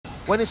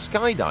When a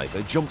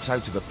skydiver jumps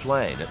out of a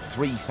plane at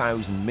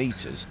 3,000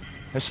 metres,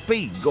 her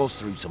speed goes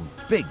through some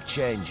big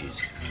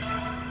changes.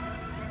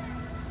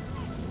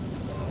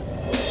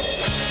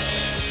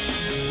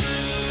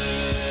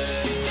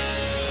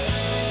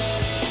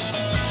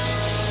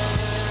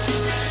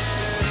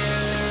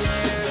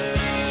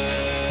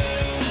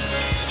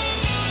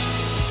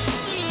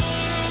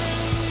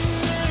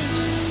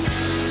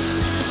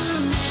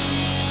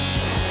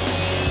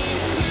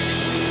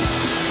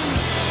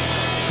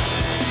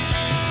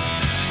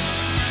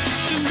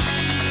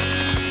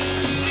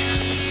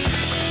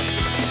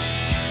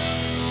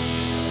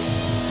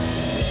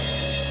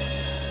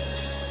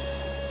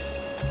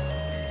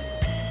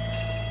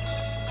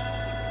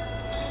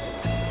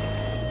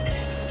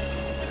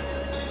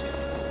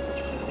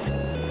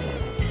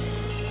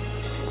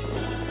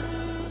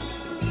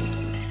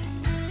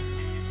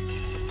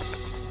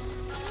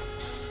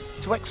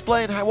 To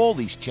explain how all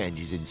these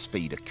changes in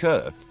speed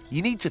occur,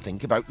 you need to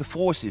think about the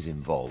forces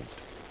involved.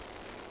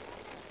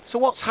 So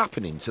what's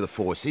happening to the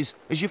forces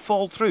as you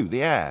fall through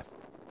the air?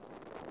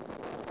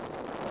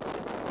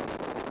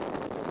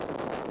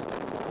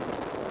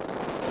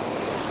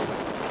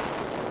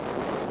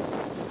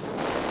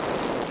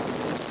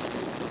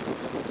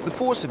 The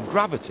force of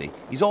gravity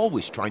is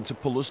always trying to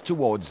pull us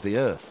towards the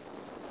Earth.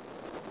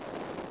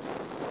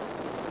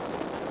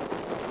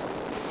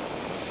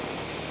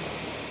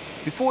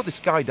 Before the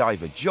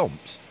skydiver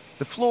jumps,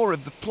 the floor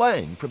of the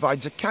plane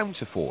provides a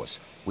counterforce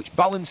which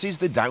balances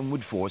the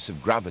downward force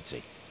of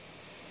gravity.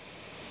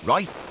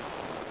 Right?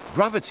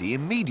 Gravity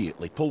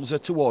immediately pulls her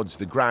towards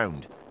the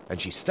ground and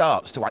she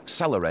starts to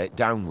accelerate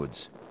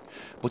downwards.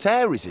 But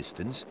air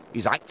resistance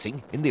is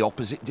acting in the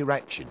opposite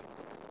direction.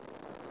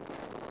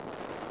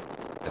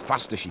 The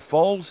faster she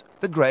falls,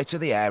 the greater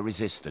the air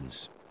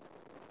resistance.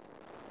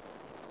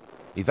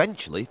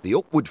 Eventually, the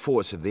upward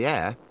force of the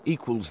air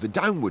equals the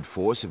downward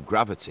force of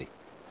gravity.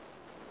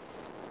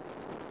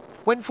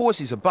 When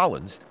forces are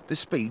balanced, the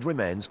speed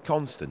remains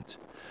constant.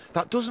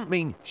 That doesn't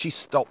mean she's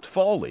stopped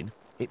falling,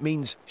 it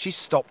means she's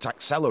stopped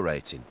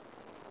accelerating.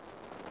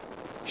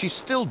 She's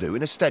still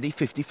doing a steady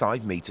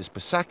 55 metres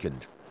per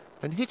second,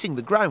 and hitting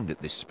the ground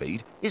at this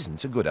speed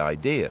isn't a good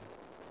idea.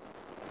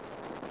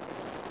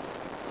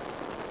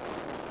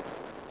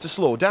 To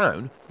slow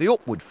down, the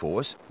upward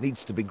force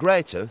needs to be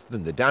greater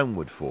than the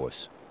downward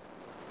force.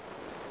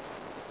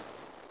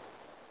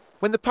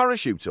 When the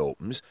parachute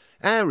opens,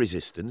 air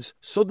resistance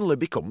suddenly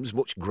becomes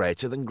much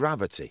greater than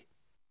gravity.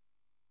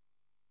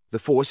 The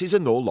forces are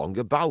no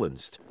longer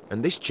balanced,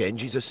 and this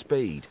changes her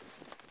speed.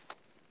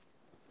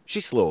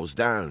 She slows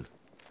down.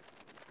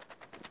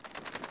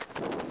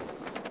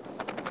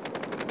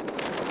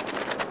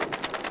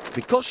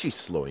 Because she's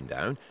slowing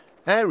down,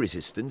 air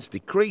resistance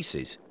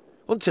decreases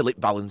until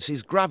it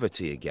balances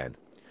gravity again,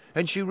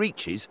 and she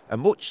reaches a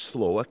much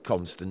slower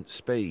constant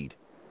speed.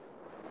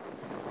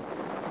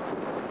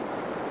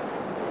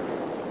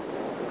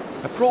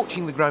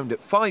 Approaching the ground at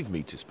 5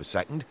 metres per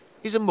second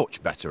is a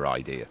much better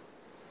idea.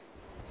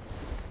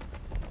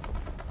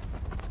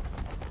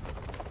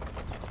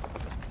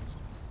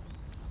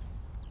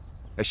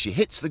 As she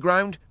hits the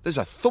ground, there's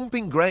a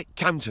thumping great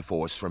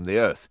counterforce from the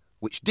Earth,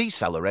 which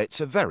decelerates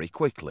her very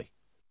quickly.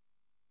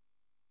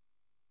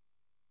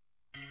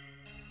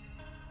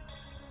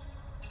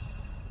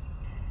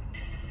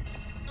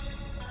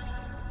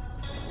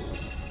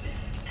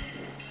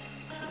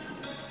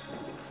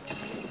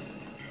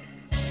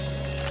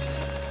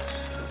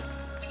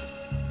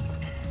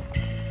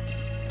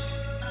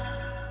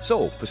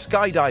 So, for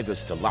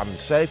skydivers to land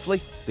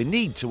safely, they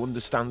need to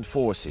understand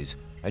forces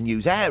and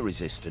use air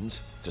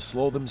resistance to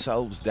slow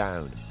themselves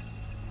down.